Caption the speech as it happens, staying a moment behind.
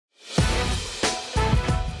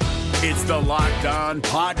It's the Locked On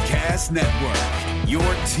Podcast Network, your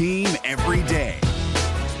team every day.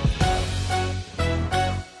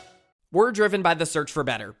 We're driven by the search for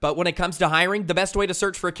better, but when it comes to hiring, the best way to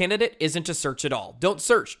search for a candidate isn't to search at all. Don't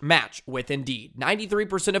search, match with Indeed.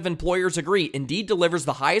 93% of employers agree Indeed delivers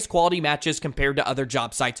the highest quality matches compared to other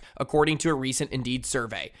job sites, according to a recent Indeed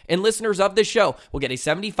survey. And listeners of this show will get a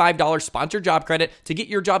 $75 sponsored job credit to get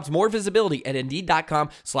your jobs more visibility at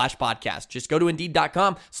Indeed.com/podcast. Just go to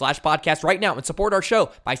Indeed.com/podcast right now and support our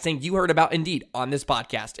show by saying you heard about Indeed on this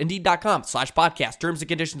podcast. Indeed.com/podcast. Terms and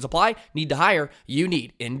conditions apply. Need to hire? You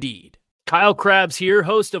need Indeed. Kyle Krabs here,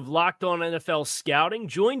 host of Locked On NFL Scouting.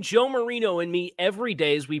 Join Joe Marino and me every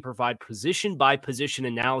day as we provide position-by-position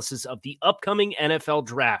analysis of the upcoming NFL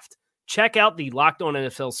Draft. Check out the Locked On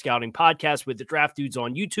NFL Scouting podcast with the Draft Dudes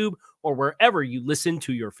on YouTube or wherever you listen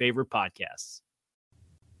to your favorite podcasts.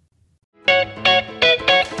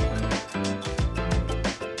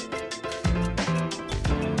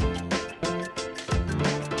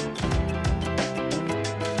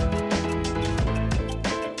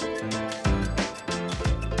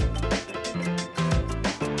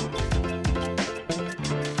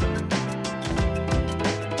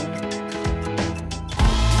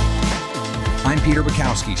 I'm Peter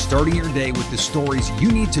Bukowski, starting your day with the stories you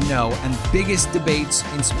need to know and biggest debates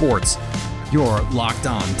in sports. You're Locked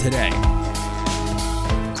On Today.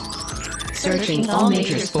 Searching all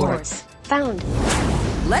major sports. Found.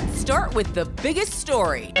 Let's start with the biggest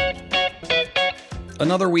story.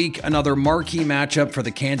 Another week, another marquee matchup for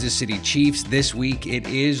the Kansas City Chiefs. This week, it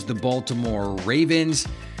is the Baltimore Ravens.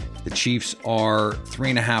 The Chiefs are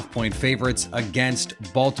 3.5-point favorites against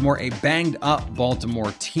Baltimore, a banged-up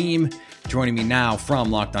Baltimore team. Joining me now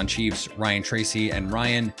from Locked On Chiefs, Ryan Tracy. And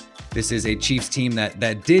Ryan, this is a Chiefs team that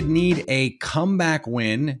did need a comeback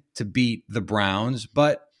win to beat the Browns,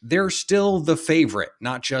 but they're still the favorite,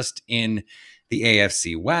 not just in the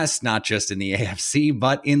AFC West, not just in the AFC,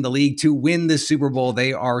 but in the league to win the Super Bowl.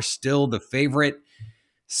 They are still the favorite.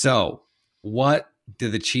 So what do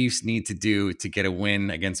the Chiefs need to do to get a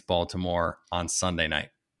win against Baltimore on Sunday night?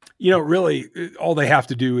 You know, really, all they have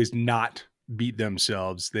to do is not beat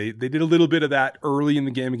themselves. They did a little bit of that early in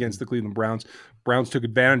the game against the Cleveland Browns. Browns took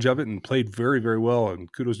advantage of it and played very, very well.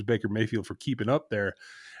 And kudos to Baker Mayfield for keeping up there.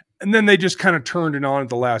 And then they just kind of turned it on at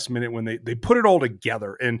the last minute when they put it all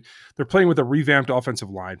together. And they're playing with a revamped offensive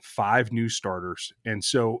line, 5 new starters. And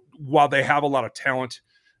so while they have a lot of talent,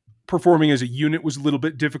 performing as a unit was a little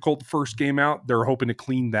bit difficult the first game out. They're hoping to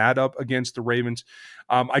clean that up against the Ravens.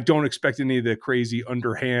 I don't expect any of the crazy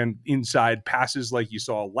underhand inside passes like you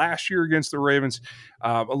saw last year against the Ravens.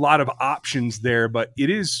 A lot of options there, but it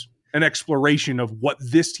is an exploration of what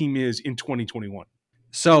this team is in 2021.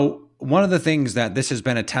 So one of the things that this has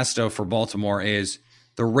been a test of for Baltimore is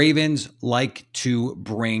the Ravens like to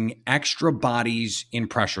bring extra bodies in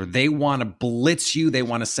pressure. They want to blitz you. They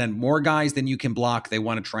want to send more guys than you can block. They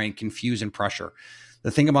want to try and confuse and pressure.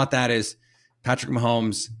 The thing about that is Patrick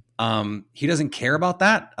Mahomes, he doesn't care about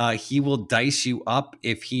that. He will dice you up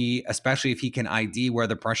especially if he can ID where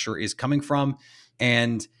the pressure is coming from.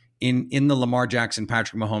 And in the Lamar Jackson,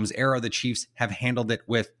 Patrick Mahomes era, the Chiefs have handled it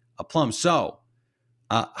with aplomb. So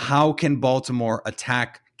how can Baltimore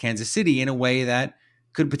attack Kansas City in a way that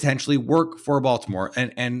could potentially work for Baltimore?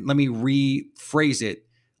 And let me rephrase it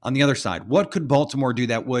on the other side. What could Baltimore do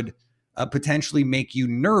that would potentially make you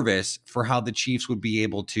nervous for how the Chiefs would be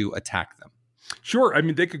able to attack them? Sure. I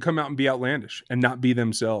mean, they could come out and be outlandish and not be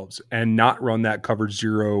themselves and not run that coverage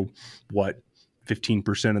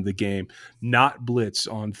 15% of the game, not blitz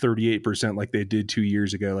on 38% like they did 2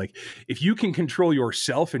 years ago. Like, if you can control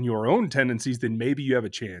yourself and your own tendencies, then maybe you have a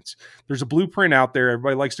chance. There's a blueprint out there.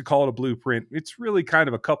 Everybody likes to call it a blueprint. It's really kind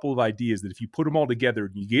of a couple of ideas that if you put them all together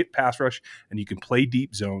and you get pass rush and you can play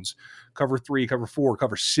deep zones, cover 3, cover 4,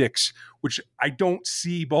 cover 6, which I don't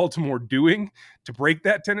see Baltimore doing to break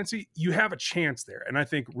that tendency, you have a chance there. And I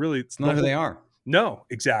think really it's not who they are. No,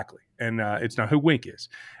 exactly. And it's not who Wink is.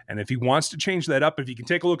 And if he wants to change that up, if he can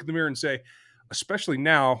take a look in the mirror and say, especially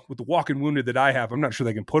now with the walking wounded that I have, I'm not sure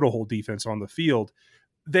they can put a whole defense on the field.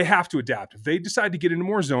 They have to adapt. If they decide to get into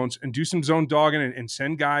more zones and do some zone dogging and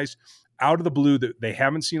send guys out of the blue that they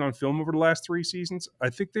haven't seen on film over the last 3 seasons, I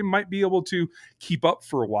think they might be able to keep up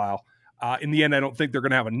for a while. In the end, I don't think they're going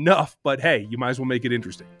to have enough, but hey, you might as well make it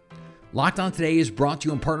interesting. Locked On Today is brought to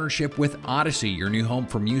you in partnership with Odyssey, your new home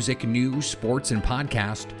for music, news, sports, and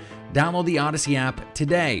podcast. Download the Odyssey app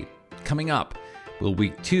today. Coming up, will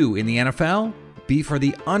Week 2 in the NFL be for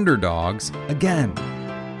the underdogs again?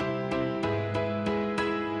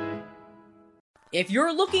 If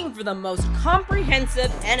you're looking for the most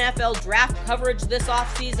comprehensive NFL draft coverage this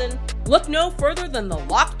offseason, look no further than the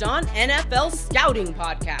Locked On NFL Scouting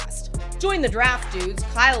Podcast. Join the draft dudes,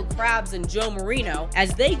 Kyle Krabs and Joe Marino,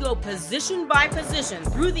 as they go position by position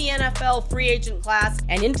through the NFL free agent class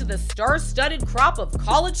and into the star-studded crop of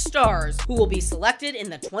college stars who will be selected in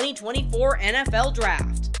the 2024 NFL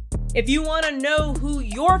Draft. If you want to know who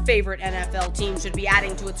your favorite NFL team should be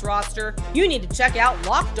adding to its roster, you need to check out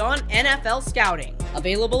Locked On NFL Scouting,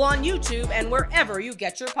 available on YouTube and wherever you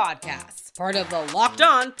get your podcasts. Part of the Locked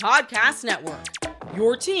On Podcast Network,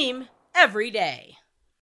 your team every day.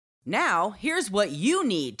 Now, here's what you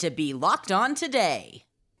need to be locked on today.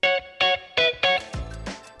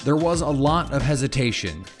 There was a lot of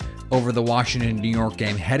hesitation over the Washington-New York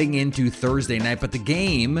game heading into Thursday night, but the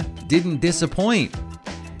game didn't disappoint.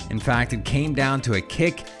 In fact, it came down to a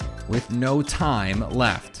kick with no time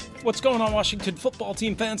left. What's going on, Washington football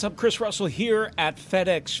team fans? I'm Chris Russell here at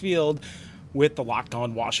FedEx Field with the Locked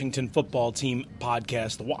On Washington Football Team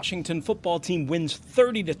podcast. The Washington football team wins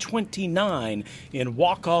 30-29 in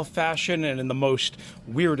walk-off fashion and in the most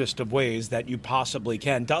weirdest of ways that you possibly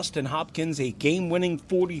can. Dustin Hopkins, a game-winning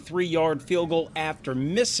 43-yard field goal after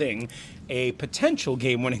missing a potential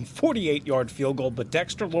game-winning 48-yard field goal, but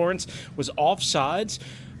Dexter Lawrence was offsides.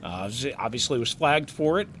 Obviously was flagged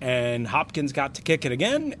for it, and Hopkins got to kick it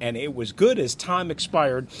again, and it was good as time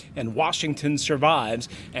expired, and Washington survives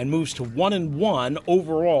and moves to 1-1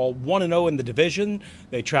 overall, 1-0 in the division.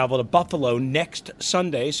 They travel to Buffalo next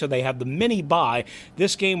Sunday, so they have the mini bye.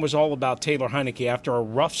 This game was all about Taylor Heinicke. After a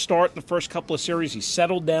rough start in the first couple of series, he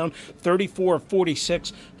settled down, 34 of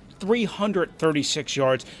 46, 336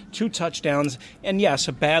 yards, 2 touchdowns, and yes,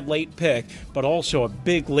 a bad late pick, but also a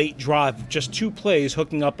big late drive, just 2 plays,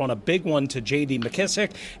 hooking up on a big one to J.D.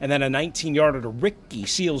 McKissick, and then a 19-yarder to Ricky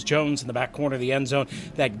Seals-Jones in the back corner of the end zone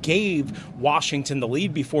that gave Washington the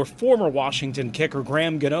lead before former Washington kicker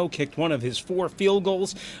Graham Gano kicked one of his 4 field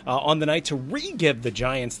goals on the night to re-give the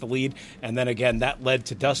Giants the lead, and then again, that led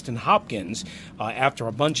to Dustin Hopkins after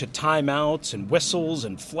a bunch of timeouts and whistles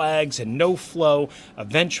and flags and no flow.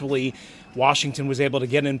 Eventually, Washington was able to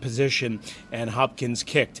get in position, and Hopkins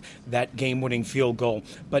kicked that game-winning field goal,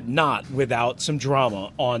 but not without some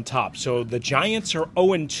drama on top. So the Giants are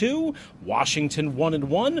 0-2, Washington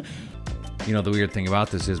 1-1. You know, the weird thing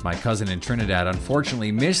about this is my cousin in Trinidad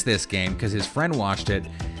unfortunately missed this game because his friend watched it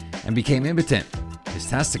and became impotent. His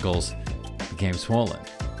testicles became swollen.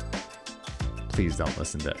 Please don't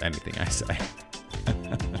listen to anything I say.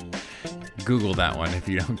 Google that one if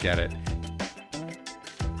you don't get it.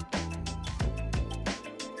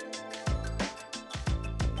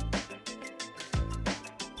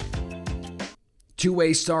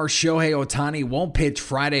 Two-way star Shohei Ohtani won't pitch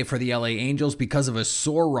Friday for the LA Angels because of a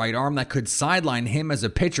sore right arm that could sideline him as a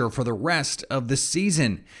pitcher for the rest of the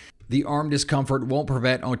season. The arm discomfort won't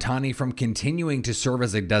prevent Ohtani from continuing to serve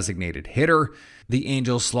as a designated hitter. The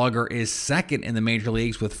Angels slugger is second in the major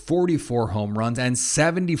leagues with 44 home runs and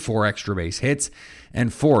 74 extra base hits,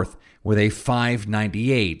 and fourth with a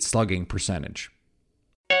 .598 slugging percentage.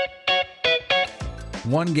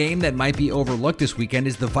 One game that might be overlooked this weekend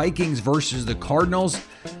is the Vikings versus the Cardinals.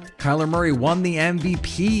 Kyler Murray won the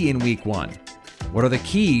MVP in Week 1. What are the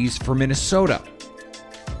keys for Minnesota?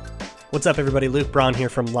 What's up, everybody? Luke Braun here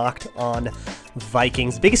from Locked On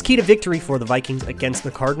Vikings. Biggest key to victory for the Vikings against the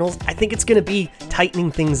Cardinals, I think it's going to be tightening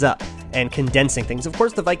things up and condensing things. Of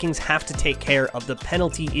course, the Vikings have to take care of the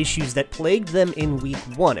penalty issues that plagued them in Week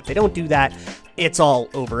 1. If they don't do that, it's all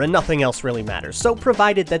over and nothing else really matters. So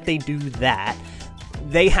provided that they do that,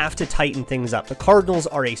 they have to tighten things up. The Cardinals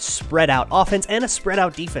are a spread-out offense and a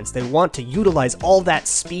spread-out defense. They want to utilize all that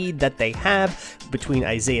speed that they have between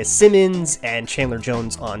Isaiah Simmons and Chandler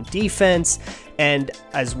Jones on defense, and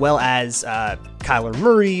as well as Kyler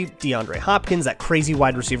Murray, DeAndre Hopkins, that crazy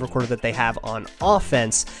wide receiver core that they have on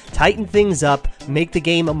offense. Tighten things up, make the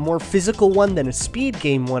game a more physical one than a speed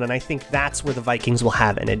game one, and I think that's where the Vikings will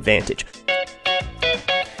have an advantage.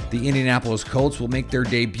 The Indianapolis Colts will make their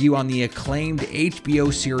debut on the acclaimed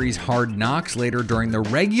HBO series Hard Knocks later during the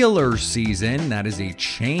regular season. That is a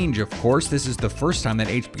change, of course. This is the first time that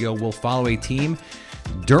HBO will follow a team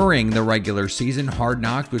during the regular season. Hard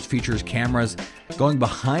Knocks, which features cameras going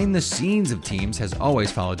behind the scenes of teams, has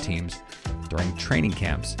always followed teams during training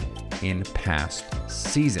camps in past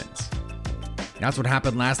seasons. That's what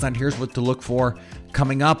happened last night. Here's what to look for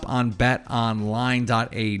coming up on betonline.ag.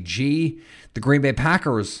 The Green Bay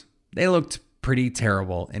Packers, they looked pretty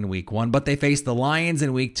terrible in week 1, but they faced the Lions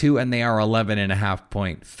in week 2, and they are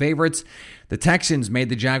 11.5-point favorites. The Texans made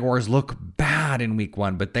the Jaguars look bad in week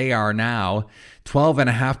 1, but they are now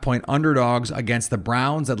 12.5-point underdogs against the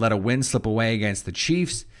Browns that let a win slip away against the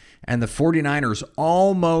Chiefs. And the 49ers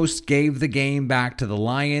almost gave the game back to the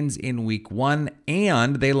Lions in week 1,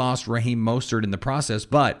 and they lost Raheem Mostert in the process,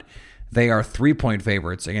 but they are 3-point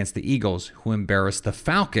favorites against the Eagles, who embarrassed the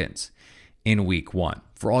Falcons in week 1.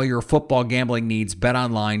 For all your football gambling needs,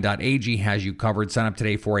 betonline.ag has you covered. Sign up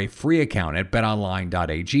today for a free account at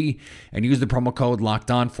betonline.ag and use the promo code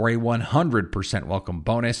LOCKEDON for a 100% welcome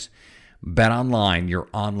bonus. BetOnline, your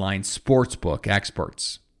online sportsbook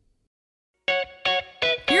experts.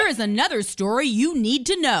 Here is another story you need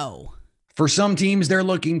to know. For some teams, they're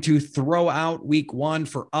looking to throw out week 1.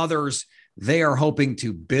 For others, they are hoping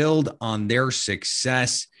to build on their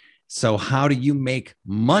success. So how do you make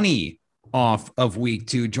money off of week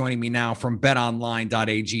 2? Joining me now from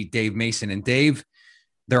betonline.ag, Dave Mason. And Dave,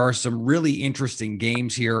 there are some really interesting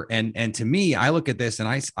games here. And to me, I look at this and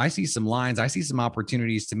I see some lines. I see some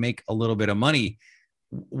opportunities to make a little bit of money.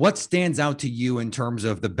 What stands out to you in terms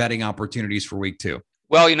of the betting opportunities for week 2?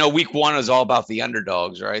 Well, you know, week 1 is all about the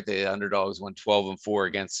underdogs, right? The underdogs went 12-4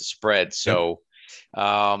 against the spread. So,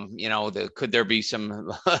 you know, could there be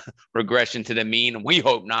some regression to the mean? We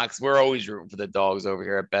hope not, because we're always rooting for the dogs over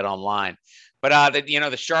here at BetOnline. But, you know,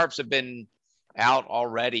 the Sharps have been out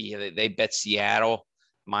already. They bet Seattle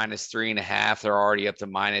 -3.5. They're already up to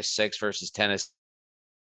 -6 versus Tennessee.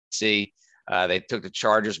 They took the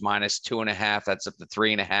Chargers -2.5. That's up to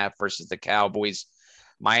 3.5 versus the Cowboys.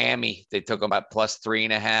 Miami, they took them at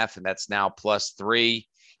 +3.5, and that's now +3.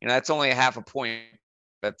 You know, that's only a half a point,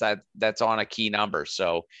 but that's on a key number.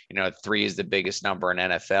 So, you know, 3 is the biggest number in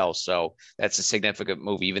NFL. So that's a significant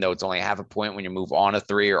move, even though it's only a half a point. When you move on a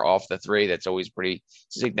 3 or off the 3, that's always pretty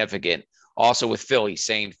significant. Also with Philly,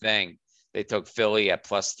 same thing. They took Philly at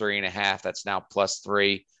 +3.5. That's now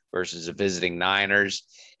 +3 versus the visiting Niners.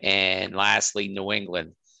 And lastly, New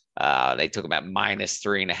England, they took them at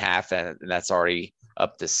 -3.5, and that's already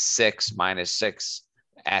up to -6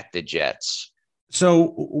 at the Jets.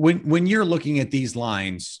 So when you're looking at these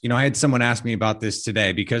lines, you know, I had someone ask me about this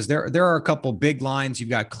today, because there are a couple big lines. You've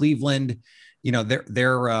got Cleveland, you know,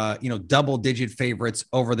 they're you know, double-digit favorites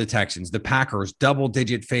over the Texans. The Packers,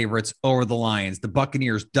 double-digit favorites over the Lions. The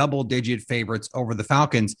Buccaneers, double-digit favorites over the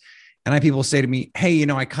Falcons. And I have people say to me, hey, you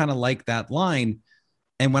know, I kind of like that line.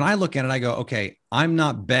 And when I look at it, I go, okay, I'm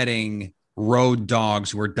not betting road dogs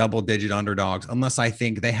who are double-digit underdogs unless I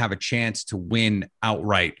think they have a chance to win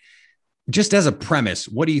outright. Just as a premise,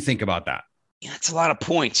 what do you think about that? Yeah, it's a lot of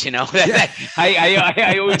points, you know.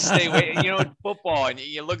 I always say, you know, in football, and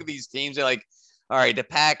you look at these teams, they're like, all right, the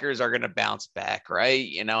Packers are going to bounce back, right?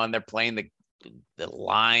 You know, and they're playing the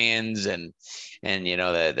Lions and you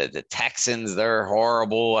know, the Texans, they're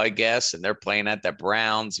horrible, I guess, and they're playing at the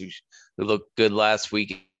Browns, who looked good last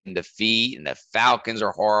week in defeat, and the Falcons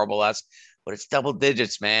are horrible. But it's double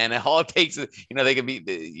digits, man. And all it takes is, you know, they can be,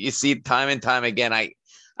 you see time and time again.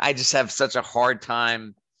 I just have such a hard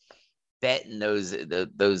time betting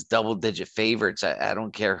those double digit favorites. I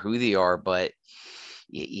don't care who they are, but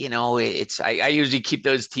you know, I usually keep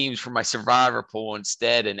those teams for my survivor pool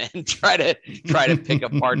instead, and try to pick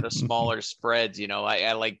apart the smaller spreads. You know,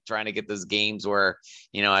 I like trying to get those games where,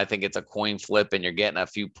 you know, I think it's a coin flip and you're getting a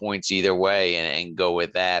few points either way, and go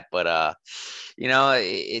with that. But you know,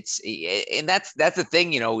 and that's the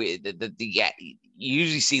thing. You know, you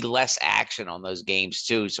usually see less action on those games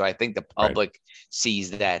too. So I think the public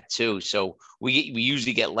sees that too. So we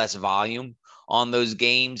usually get less volume on those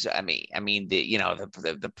games. I mean,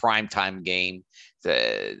 the primetime game,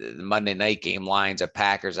 the Monday night game, Lions at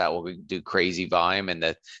Packers, that will do crazy volume,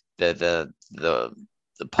 and the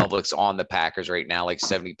public's on the Packers right now, like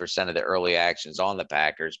 70% of the early actions on the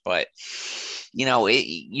Packers. But you know,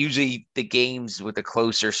 usually the games with the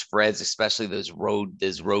closer spreads, especially those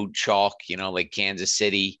road chalk, you know, like Kansas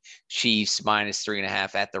City Chiefs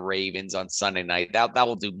 -3.5 at the Ravens on Sunday night, that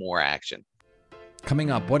will do more action.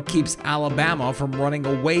 Coming up, what keeps Alabama from running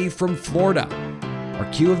away from Florida? Our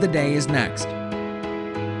cue of the day is next.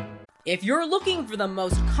 If you're looking for the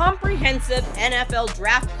most comprehensive NFL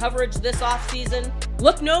draft coverage this offseason,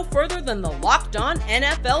 look no further than the Locked On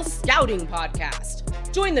NFL Scouting Podcast.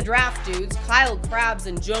 Join the draft dudes, Kyle Krabs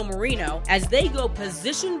and Joe Marino, as they go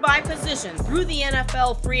position by position through the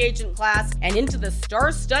NFL free agent class and into the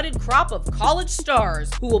star-studded crop of college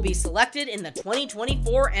stars who will be selected in the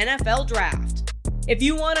 2024 NFL Draft. If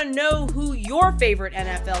you want to know who your favorite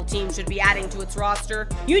NFL team should be adding to its roster,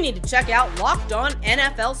 you need to check out Locked On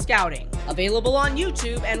NFL Scouting, Available on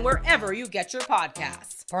YouTube and wherever you get your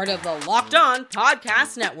podcasts. Part of the Locked On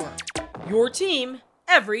Podcast Network. Your team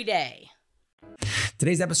every day.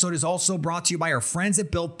 Today's episode is also brought to you by our friends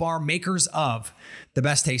at Built Bar, makers of the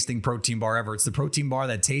best tasting protein bar ever. It's the protein bar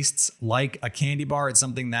that tastes like a candy bar. It's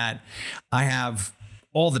something that I have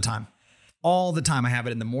all the time. All the time. I have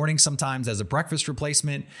it in the morning sometimes as a breakfast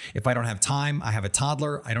replacement. If I don't have time, I have a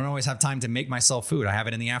toddler. I don't always have time to make myself food. I have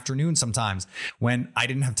it in the afternoon sometimes when I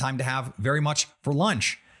didn't have time to have very much for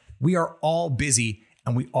lunch. We are all busy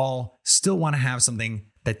and we all still want to have something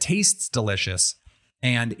that tastes delicious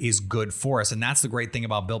and is good for us. And that's the great thing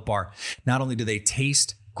about Built Bar. Not only do they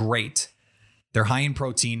taste great, they're high in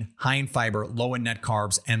protein, high in fiber, low in net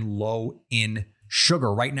carbs, and low in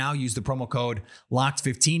sugar. Right now, use the promo code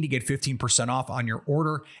LOCKED15 to get 15% off on your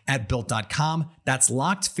order at Built.com. That's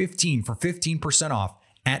LOCKED15 for 15% off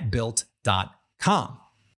at Built.com.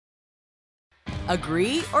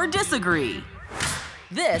 Agree or disagree?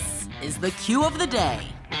 This is the cue of the day.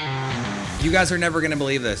 You guys are never going to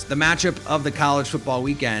believe this. The matchup of the college football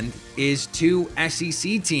weekend is two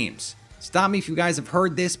SEC teams. Stop me if you guys have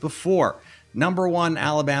heard this before. Number 1,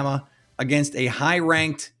 Alabama against a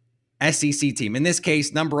high-ranked SEC team. In this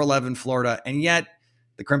case, number 11, Florida. And yet,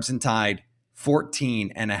 the Crimson Tide,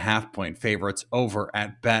 14.5-point favorites over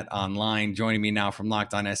at BetOnline. Joining me now from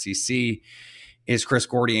Locked On SEC is Chris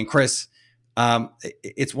Gordy. And Chris,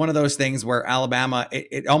 it's one of those things where Alabama,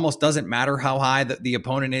 it almost doesn't matter how high the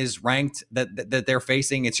opponent is ranked that they're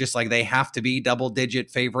facing. It's just like they have to be double-digit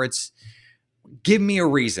favorites. Give me a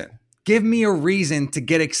reason. Give me a reason to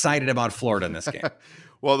get excited about Florida in this game.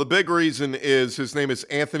 Well, the big reason is his name is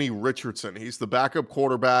Anthony Richardson. He's the backup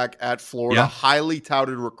quarterback at Florida, highly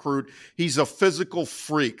touted recruit. He's a physical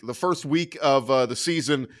freak. The first week of the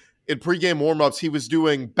season in pregame warmups, he was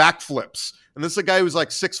doing backflips. And this is a guy who's like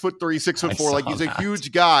 6'3", 6'4", like he's a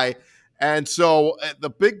huge guy. And so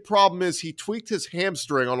the big problem is he tweaked his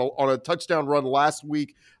hamstring on a touchdown run last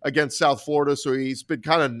week against South Florida. So he's been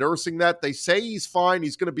kind of nursing that. They say he's fine.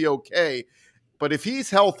 He's going to be okay. But if he's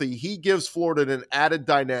healthy, he gives Florida an added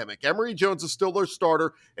dynamic. Emory Jones is still their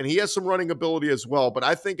starter, and he has some running ability as well. But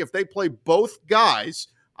I think if they play both guys,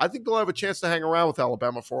 I think they'll have a chance to hang around with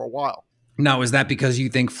Alabama for a while. Now, is that because you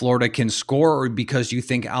think Florida can score or because you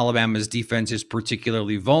think Alabama's defense is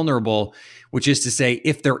particularly vulnerable, which is to say,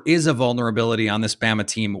 if there is a vulnerability on this Bama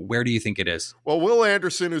team, where do you think it is? Well, Will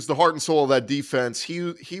Anderson, who's the heart and soul of that defense,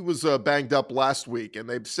 he was banged up last week, and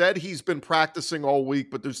they've said he's been practicing all week,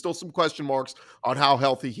 but there's still some question marks on how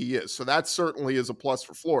healthy he is. So that certainly is a plus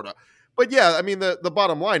for Florida. But yeah, I mean, the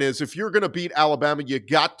bottom line is if you're going to beat Alabama, you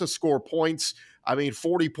got to score points. I mean,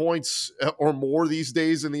 40 points or more these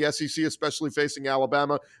days in the SEC, especially facing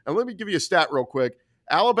Alabama. And let me give you a stat real quick.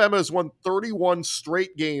 Alabama has won 31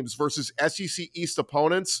 straight games versus SEC East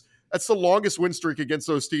opponents. That's the longest win streak against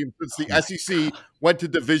those teams since the SEC went to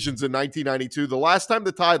divisions in 1992. The last time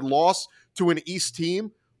the Tide lost to an East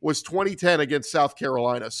team was 2010 against South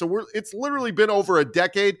Carolina. So it's literally been over a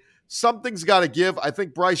decade. Something's got to give. I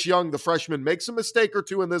think Bryce Young, the freshman, makes a mistake or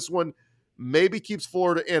two in this one. Maybe keeps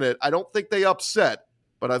Florida in it. I don't think they upset,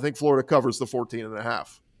 but I think Florida covers the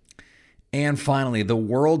 14.5. And finally, the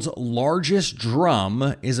world's largest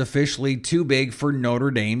drum is officially too big for Notre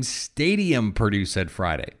Dame Stadium, Purdue said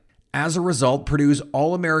Friday. As a result, Purdue's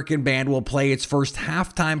All-American Band will play its first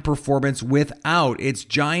halftime performance without its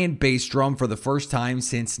giant bass drum for the first time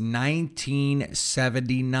since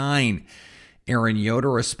 1979. Aaron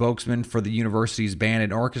Yoder, a spokesman for the university's band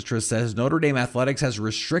and orchestra, says Notre Dame Athletics has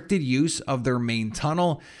restricted use of their main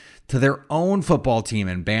tunnel to their own football team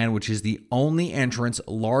and band, which is the only entrance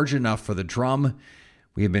large enough for the drum.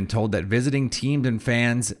 We have been told that visiting teams and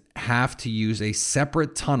fans have to use a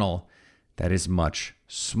separate tunnel that is much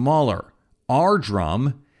smaller. Our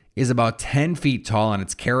drum is about 10 feet tall on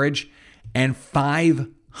its carriage and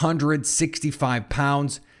 565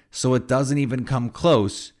 pounds, so it doesn't even come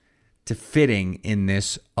close to fitting in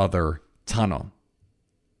this other tunnel.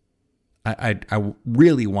 I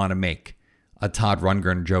really want to make a Todd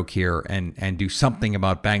Rundgren joke here and do something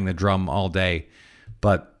about bang the drum all day,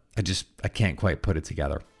 but I can't quite put it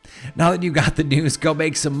together. Now that you got the news, go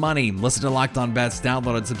make some money. Listen to Locked On Bets,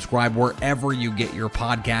 download and subscribe wherever you get your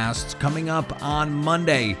podcasts. Coming up on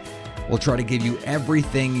Monday, we'll try to give you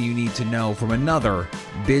everything you need to know from another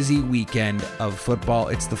busy weekend of football.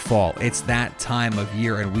 It's the fall. It's that time of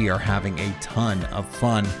year, and we are having a ton of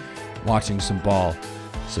fun watching some ball.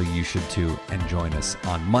 So you should too, and join us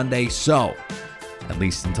on Monday. So, at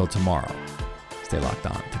least until tomorrow, stay locked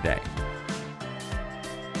on today.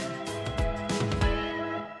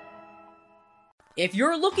 If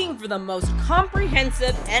you're looking for the most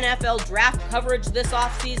comprehensive NFL draft coverage this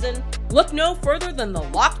offseason, Look no further than the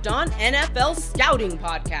Locked On NFL Scouting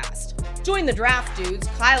Podcast. Join the draft dudes,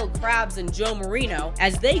 Kyle Krabs and Joe Marino,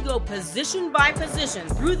 as they go position by position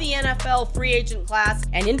through the NFL free agent class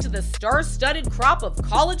and into the star-studded crop of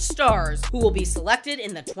college stars who will be selected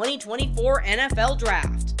in the 2024 NFL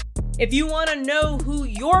Draft. If you want to know who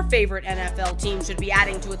your favorite NFL team should be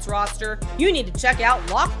adding to its roster, you need to check out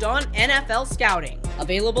Locked On NFL Scouting,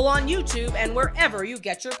 available on YouTube and wherever you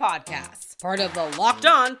get your podcasts. Part of the Locked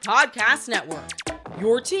On Podcast Network,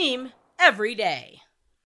 your team every day.